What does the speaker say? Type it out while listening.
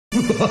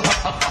At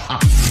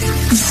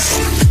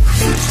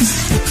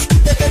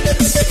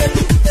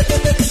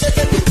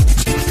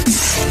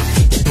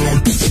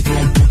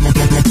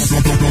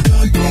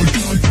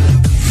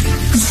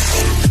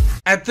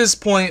this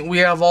point, we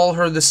have all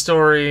heard the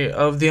story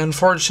of the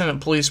unfortunate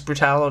police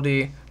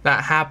brutality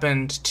that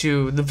happened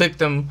to the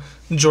victim,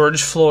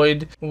 George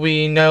Floyd.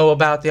 We know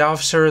about the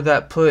officer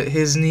that put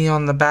his knee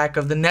on the back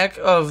of the neck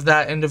of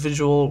that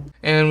individual,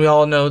 and we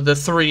all know the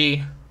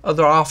 3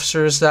 other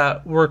officers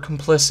that were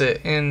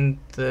complicit in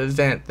the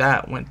event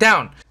that went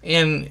down.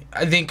 And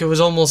I think it was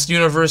almost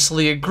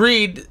universally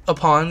agreed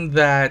upon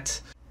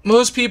that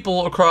most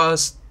people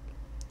across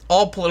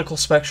all political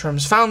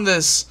spectrums found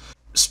this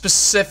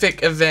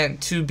specific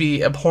event to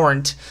be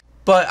abhorrent.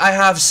 But I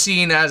have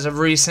seen, as of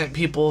recent,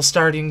 people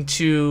starting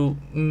to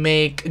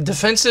make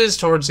defenses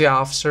towards the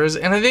officers,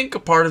 and I think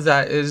a part of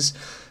that is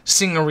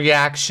seeing a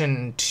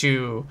reaction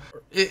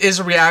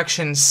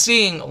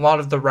seeing a lot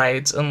of the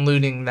riots and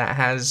looting that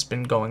has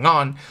been going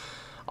on.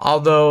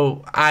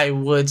 Although I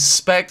would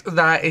suspect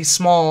that a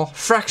small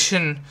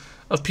fraction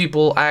of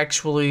people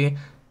actually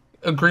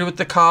agree with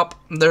the cop,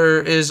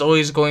 there is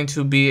always going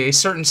to be a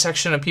certain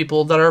section of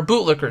people that are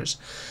bootlickers.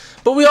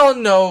 But we all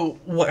know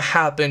what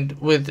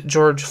happened with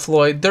George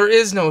Floyd. There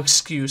is no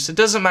excuse. It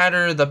doesn't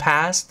matter the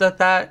past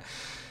that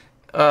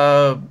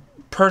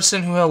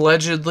person who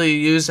allegedly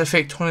used a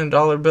fake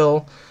 $20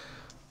 bill.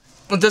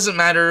 It doesn't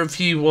matter if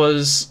he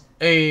was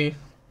a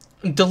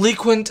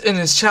delinquent in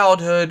his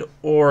childhood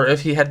or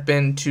if he had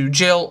been to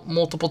jail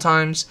multiple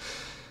times.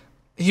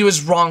 He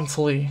was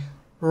wrongfully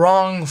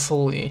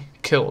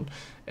killed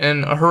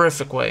in a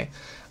horrific way.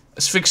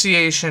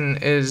 Asphyxiation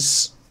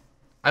is...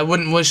 I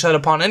wouldn't wish that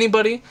upon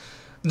anybody.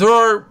 There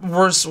are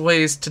worse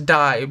ways to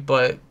die,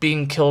 but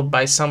being killed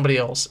by somebody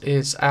else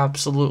is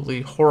absolutely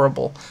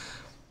horrible.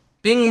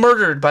 Being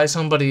murdered by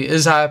somebody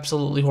is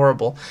absolutely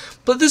horrible.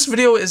 But this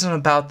video isn't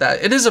about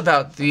that. It is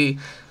about the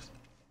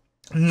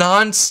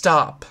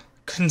non-stop,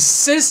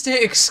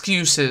 consistent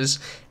excuses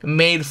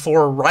made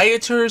for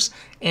rioters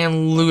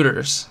and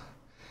looters.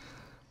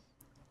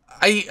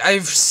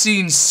 I've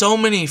seen so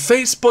many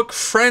Facebook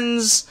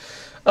friends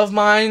of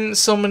mine,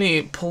 so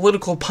many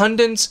political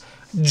pundits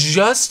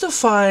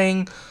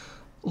justifying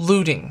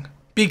looting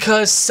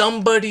because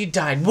somebody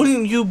died.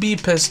 Wouldn't you be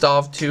pissed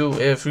off too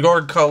if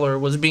your color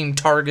was being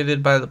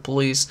targeted by the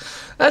police?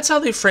 That's how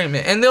they frame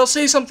it. And they'll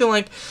say something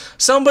like,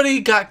 somebody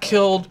got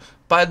killed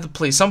by the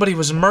police, somebody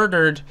was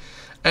murdered,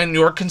 and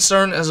your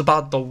concern is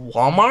about the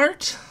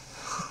Walmart?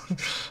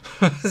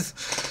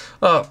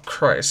 Oh,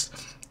 Christ.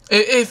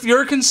 If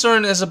your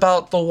concern is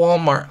about the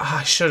Walmart...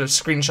 I should have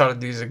screenshotted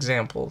these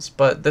examples,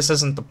 but this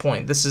isn't the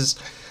point. This is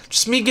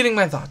just me getting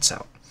my thoughts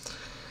out.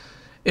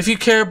 If you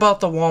care about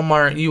the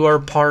Walmart, you are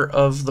part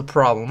of the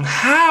problem.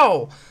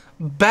 How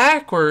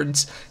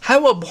backwards,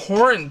 how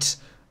abhorrent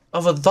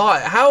of a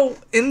thought, how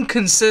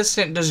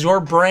inconsistent does your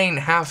brain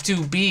have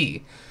to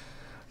be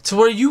to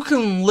where you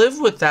can live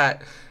with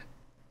that?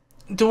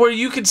 To where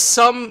you could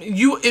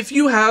if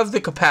you have the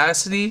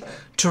capacity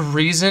to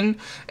reason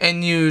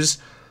and use...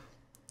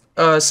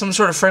 some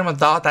sort of frame of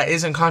thought that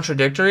isn't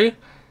contradictory,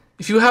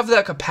 if you have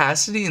that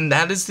capacity and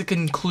that is the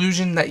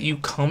conclusion that you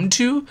come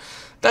to,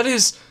 that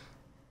is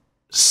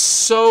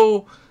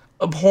so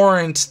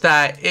abhorrent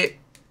that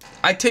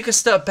I take a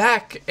step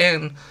back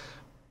and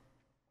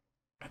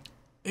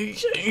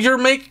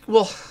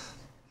well,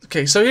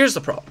 okay, so here's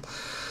the problem.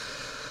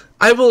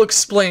 I will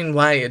explain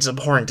why it's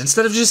abhorrent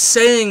instead of just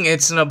saying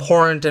it's an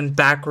abhorrent and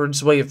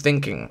backwards way of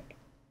thinking.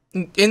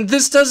 And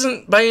this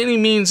doesn't by any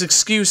means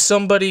excuse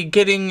somebody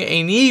getting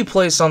a knee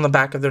placed on the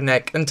back of their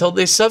neck until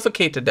they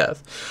suffocate to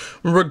death,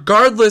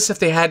 regardless if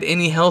they had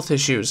any health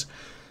issues.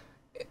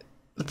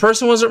 The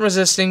person wasn't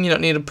resisting, you don't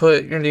need to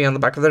put your knee on the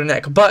back of their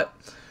neck. But,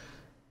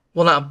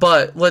 well, not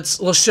but, let's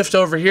shift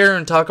over here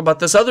and talk about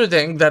this other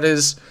thing that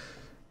is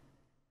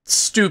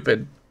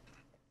stupid.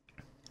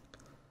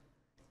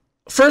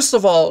 First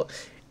of all,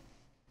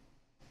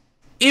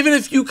 even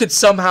if you could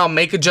somehow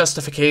make a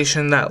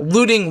justification that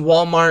looting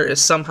Walmart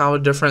is somehow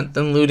different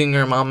than looting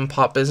your mom and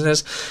pop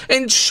business,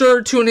 and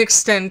sure, to an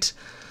extent,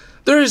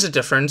 there is a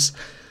difference.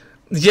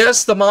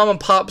 Yes, the mom and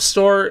pop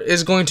store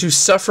is going to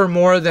suffer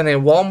more than a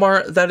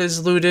Walmart that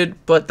is looted,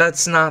 but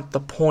that's not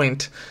the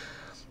point.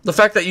 The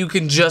fact that you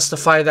can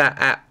justify that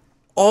at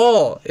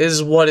all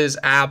is what is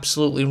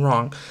absolutely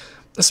wrong.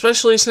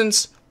 Especially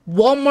since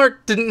Walmart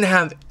didn't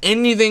have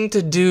anything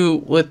to do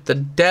with the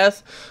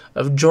death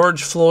of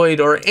George Floyd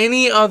or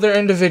any other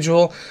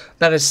individual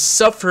that has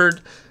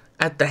suffered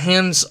at the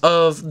hands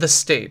of the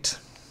state.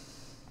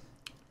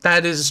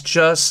 That is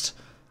just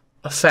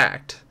a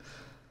fact.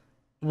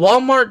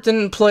 Walmart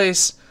didn't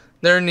place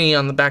their knee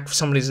on the back of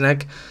somebody's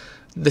neck.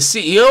 The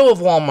CEO of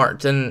Walmart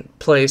didn't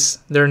place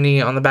their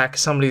knee on the back of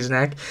somebody's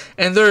neck.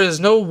 And there is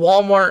no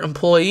Walmart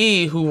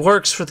employee who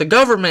works for the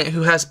government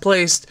who has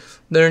placed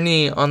their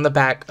knee on the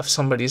back of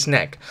somebody's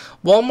neck.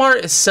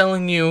 Walmart is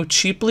selling you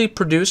cheaply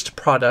produced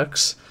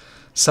products,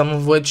 some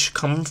of which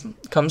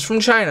comes from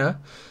China,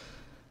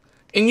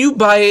 and you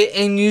buy it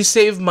and you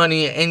save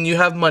money and you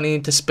have money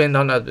to spend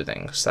on other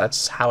things.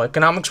 That's how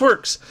economics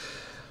works.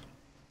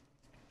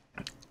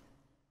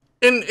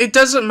 And it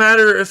doesn't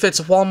matter if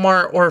it's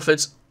Walmart or if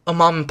it's a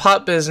mom and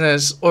pop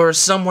business or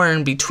somewhere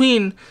in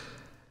between.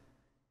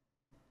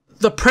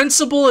 The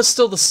principle is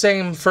still the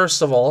same,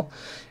 first of all.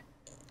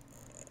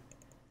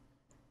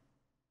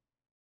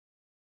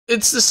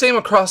 It's the same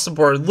across the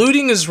board.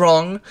 Looting is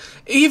wrong,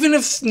 even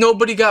if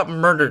nobody got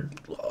murdered.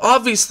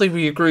 Obviously,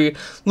 we agree.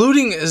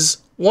 Looting is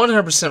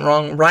 100%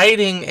 wrong.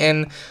 Rioting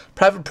and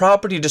private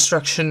property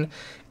destruction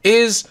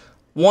is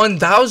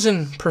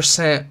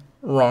 1000%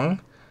 wrong.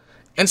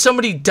 And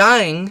somebody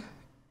dying,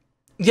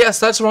 yes,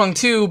 that's wrong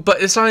too, but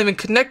it's not even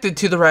connected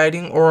to the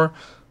rioting or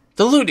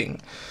the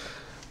looting.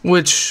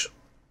 Which,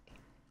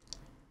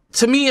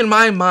 to me, in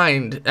my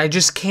mind, I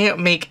just can't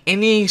make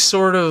any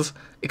sort of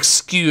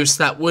excuse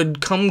that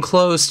would come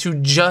close to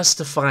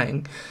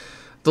justifying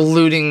the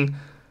looting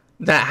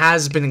that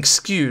has been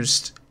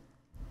excused.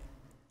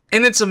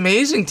 And it's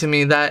amazing to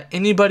me that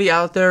anybody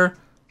out there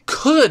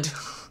could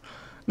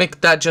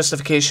make that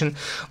justification.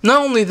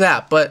 Not only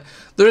that, but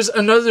there's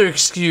another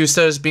excuse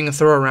that is being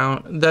thrown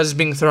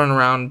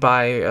around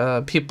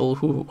by people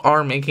who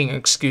are making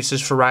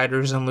excuses for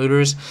rioters and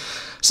looters.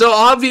 So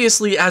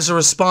obviously, as a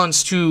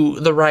response to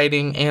the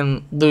rioting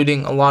and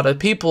looting, a lot of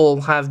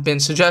people have been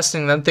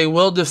suggesting that they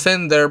will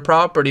defend their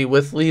property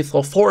with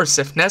lethal force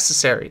if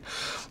necessary,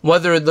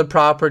 whether the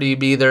property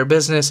be their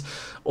business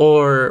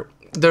or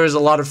there's a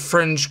lot of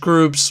fringe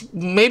groups.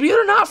 Maybe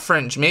they're not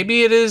fringe.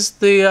 Maybe it is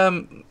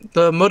the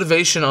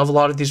motivation of a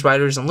lot of these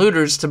rioters and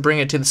looters to bring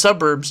it to the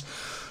suburbs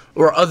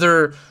or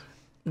other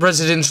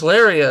residential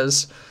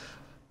areas.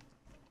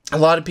 A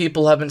lot of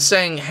people have been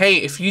saying, hey,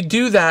 if you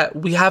do that,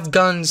 we have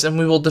guns and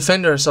we will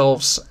defend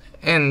ourselves.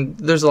 And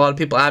there's a lot of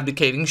people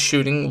advocating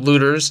shooting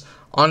looters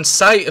on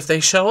sight if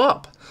they show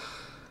up.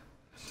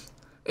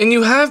 And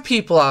you have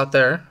people out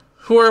there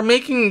who are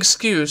making an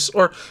excuse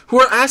or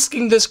who are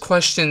asking this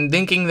question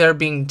thinking they're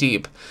being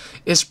deep.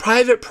 Is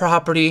private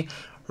property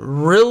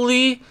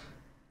really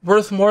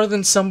worth more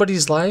than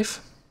somebody's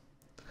life?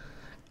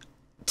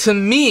 To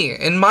me,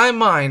 in my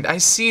mind, I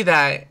see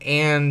that,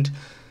 and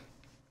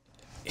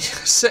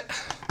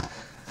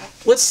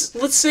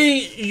let's say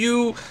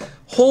you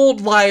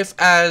hold life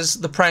as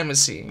the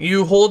primacy.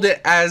 You hold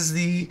it as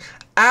the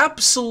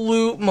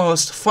absolute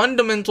most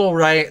fundamental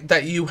right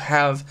that you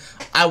have.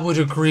 I would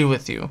agree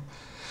with you.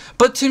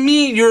 But to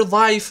me, your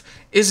life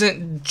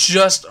isn't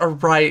just a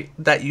right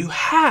that you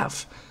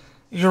have.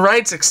 Your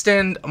rights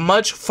extend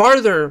much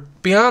farther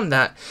beyond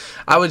that.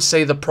 I would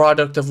say the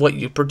product of what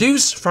you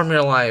produce from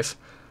your life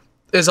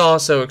is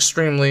also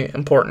extremely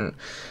important.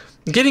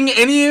 Getting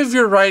any of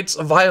your rights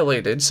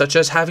violated, such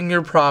as having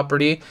your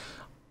property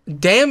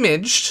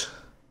damaged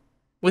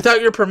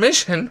without your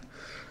permission,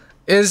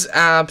 is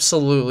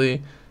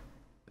absolutely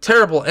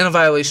terrible and a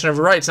violation of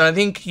your rights. And I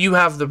think you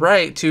have the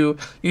right to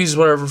use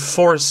whatever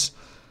force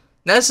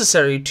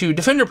necessary to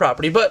defend your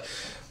property. But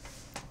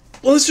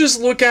let's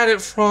just look at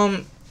it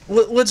from,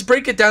 let's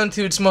break it down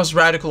to its most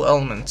radical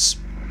elements.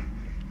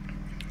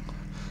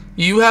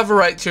 You have a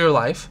right to your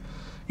life.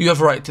 You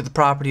have a right to the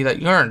property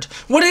that you earned.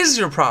 What is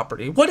your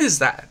property? What is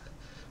that?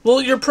 Well,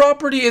 your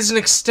property is an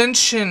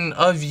extension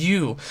of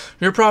you.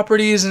 Your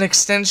property is an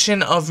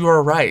extension of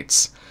your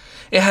rights.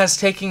 It has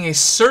taken a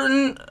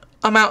certain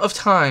amount of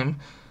time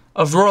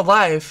of your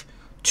life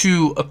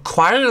to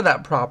acquire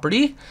that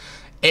property.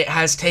 It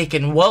has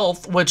taken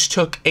wealth, which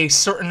took a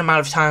certain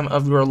amount of time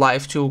of your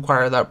life to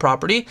acquire that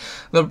property.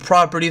 The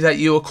property that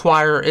you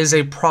acquire is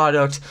a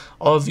product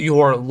of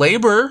your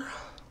labor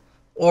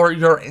or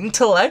your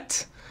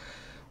intellect,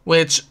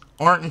 which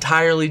aren't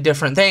entirely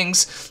different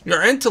things.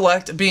 Your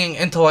intellect being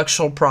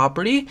intellectual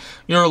property,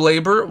 your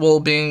labor will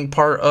being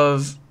part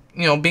of,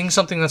 being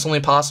something that's only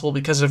possible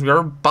because of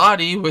your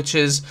body, which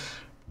is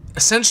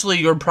essentially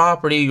your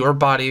property. Your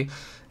body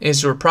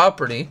is your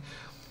property.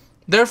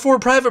 Therefore,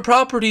 private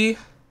property,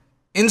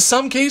 in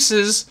some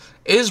cases,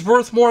 is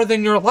worth more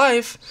than your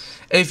life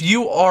if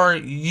you are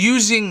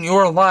using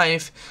your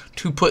life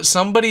to put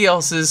somebody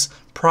else's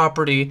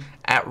property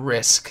at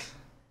risk.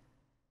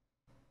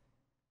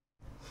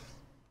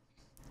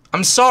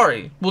 I'm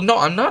sorry. Well, no,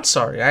 I'm not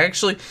sorry.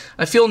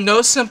 I feel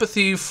no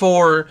sympathy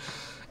for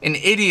an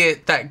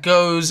idiot that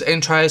goes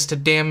and tries to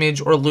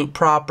damage or loot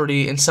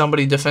property and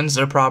somebody defends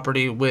their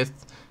property with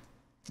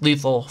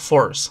lethal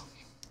force.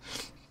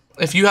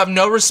 If you have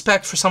no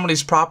respect for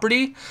somebody's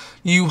property,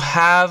 you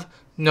have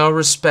no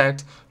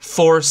respect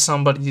for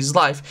somebody's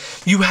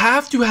life. You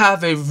have to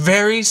have a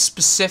very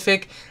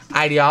specific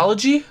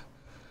ideology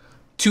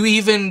to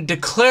even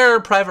declare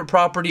private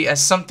property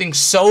as something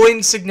so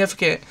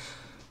insignificant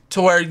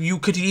to where you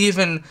could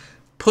even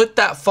put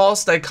that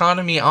false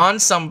dichotomy on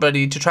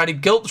somebody to try to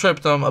guilt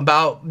trip them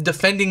about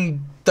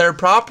defending their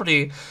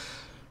property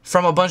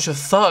from a bunch of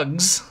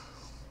thugs.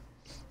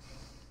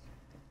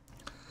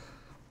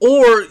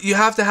 Or you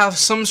have to have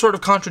some sort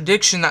of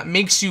contradiction that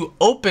makes you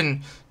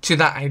open to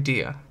that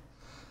idea.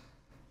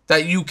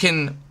 That you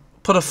can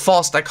put a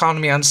false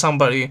dichotomy on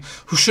somebody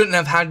who shouldn't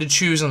have had to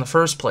choose in the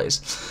first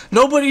place.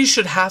 Nobody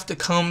should have to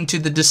come to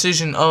the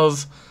decision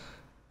of,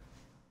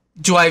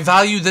 do I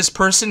value this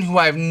person who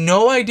I have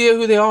no idea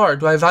who they are?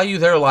 Do I value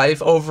their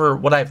life over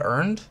what I've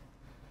earned?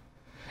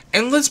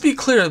 And let's be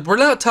clear, we're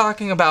not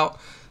talking about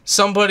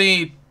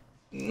somebody,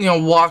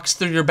 walks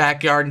through your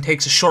backyard and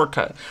takes a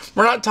shortcut.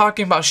 We're not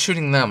talking about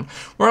shooting them.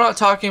 We're not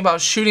talking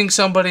about shooting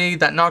somebody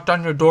that knocked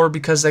on your door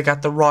because they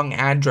got the wrong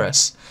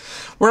address.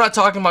 We're not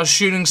talking about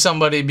shooting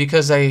somebody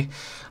because they,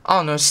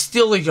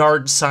 steal a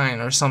yard sign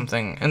or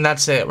something, and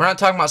that's it. We're not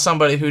talking about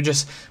somebody who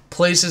just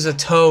places a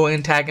tow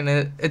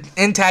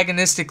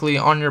antagonistically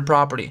on your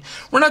property.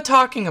 We're not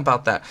talking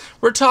about that.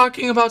 We're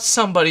talking about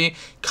somebody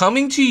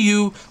coming to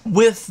you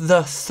with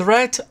the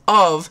threat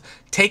of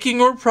taking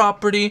your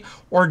property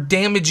or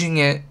damaging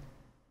it.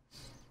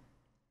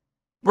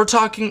 We're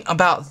talking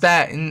about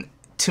that, and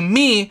to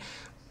me,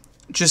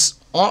 just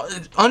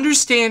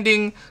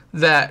understanding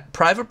that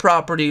private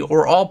property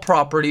or all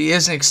property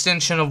is an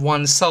extension of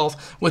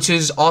oneself, which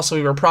is also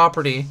your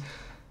property.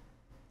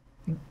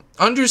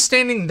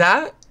 Understanding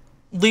that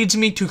leads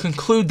me to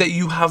conclude that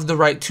you have the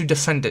right to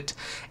defend it.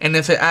 And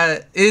if it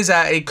is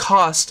at a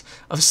cost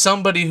of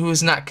somebody who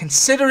is not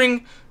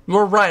considering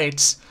your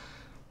rights,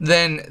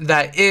 then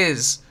that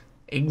is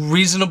a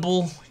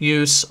reasonable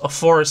use of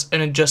force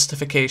and a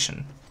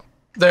justification.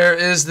 There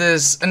is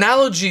this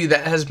analogy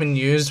that has been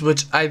used,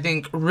 which I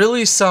think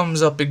really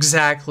sums up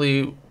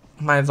exactly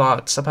my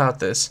thoughts about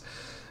this.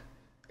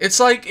 It's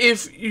like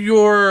if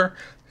your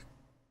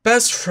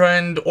best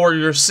friend or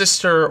your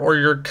sister or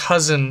your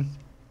cousin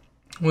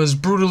was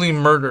brutally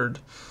murdered,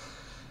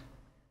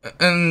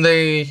 and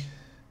they're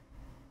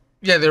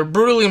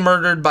brutally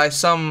murdered by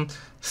some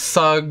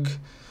thug,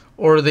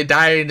 or they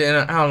died in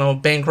a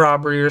bank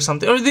robbery or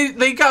something, or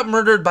they got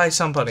murdered by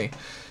somebody.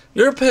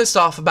 You're pissed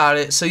off about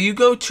it, so you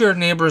go to your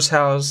neighbor's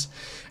house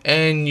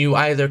and you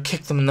either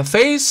kick them in the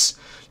face,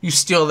 you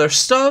steal their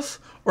stuff,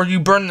 or you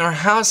burn their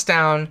house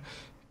down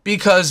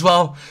because,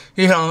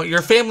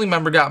 your family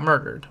member got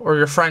murdered or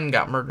your friend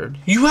got murdered.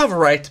 You have a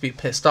right to be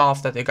pissed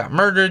off that they got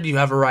murdered. You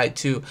have a right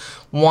to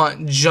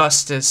want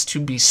justice to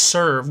be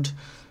served,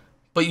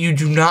 but you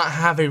do not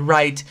have a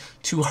right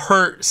to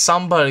hurt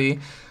somebody,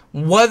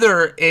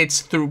 whether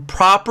it's through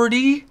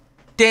property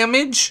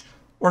damage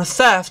or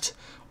theft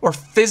or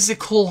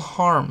physical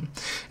harm.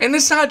 And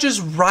it's not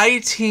just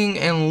rioting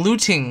and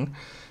looting.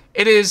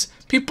 It is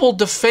people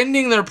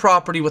defending their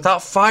property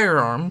without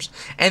firearms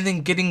and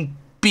then getting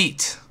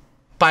beat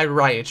by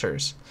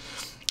rioters.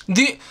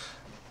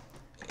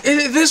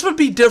 This would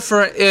be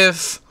different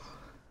if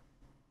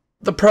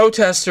the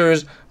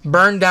protesters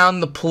burned down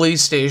the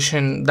police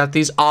station that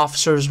these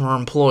officers were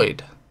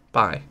employed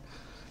by.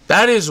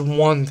 That is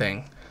one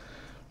thing.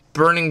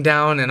 Burning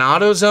down an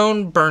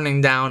AutoZone,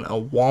 burning down a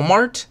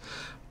Walmart,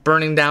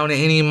 burning down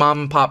any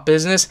mom and pop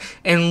business,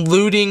 and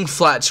looting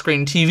flat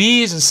screen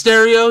TVs and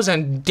stereos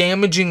and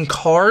damaging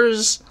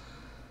cars.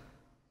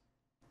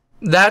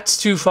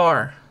 That's too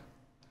far.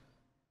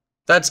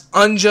 That's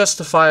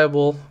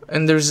unjustifiable,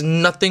 and there's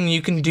nothing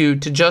you can do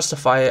to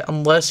justify it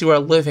unless you are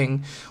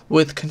living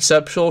with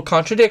conceptual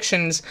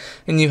contradictions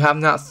and you have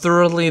not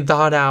thoroughly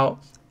thought out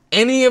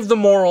any of the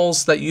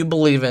morals that you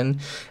believe in,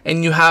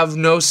 and you have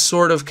no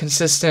sort of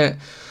consistent,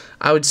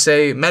 I would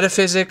say,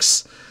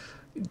 metaphysics.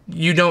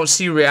 You don't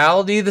see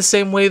reality the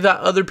same way that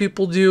other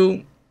people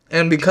do,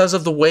 and because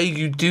of the way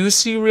you do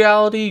see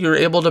reality, you're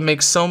able to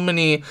make so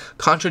many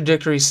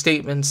contradictory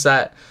statements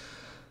that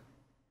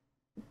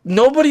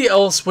nobody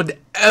else would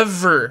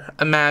ever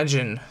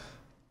imagine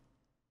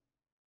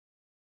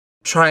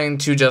trying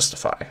to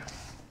justify.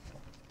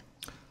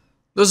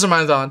 Those are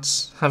my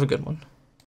thoughts. Have a good one.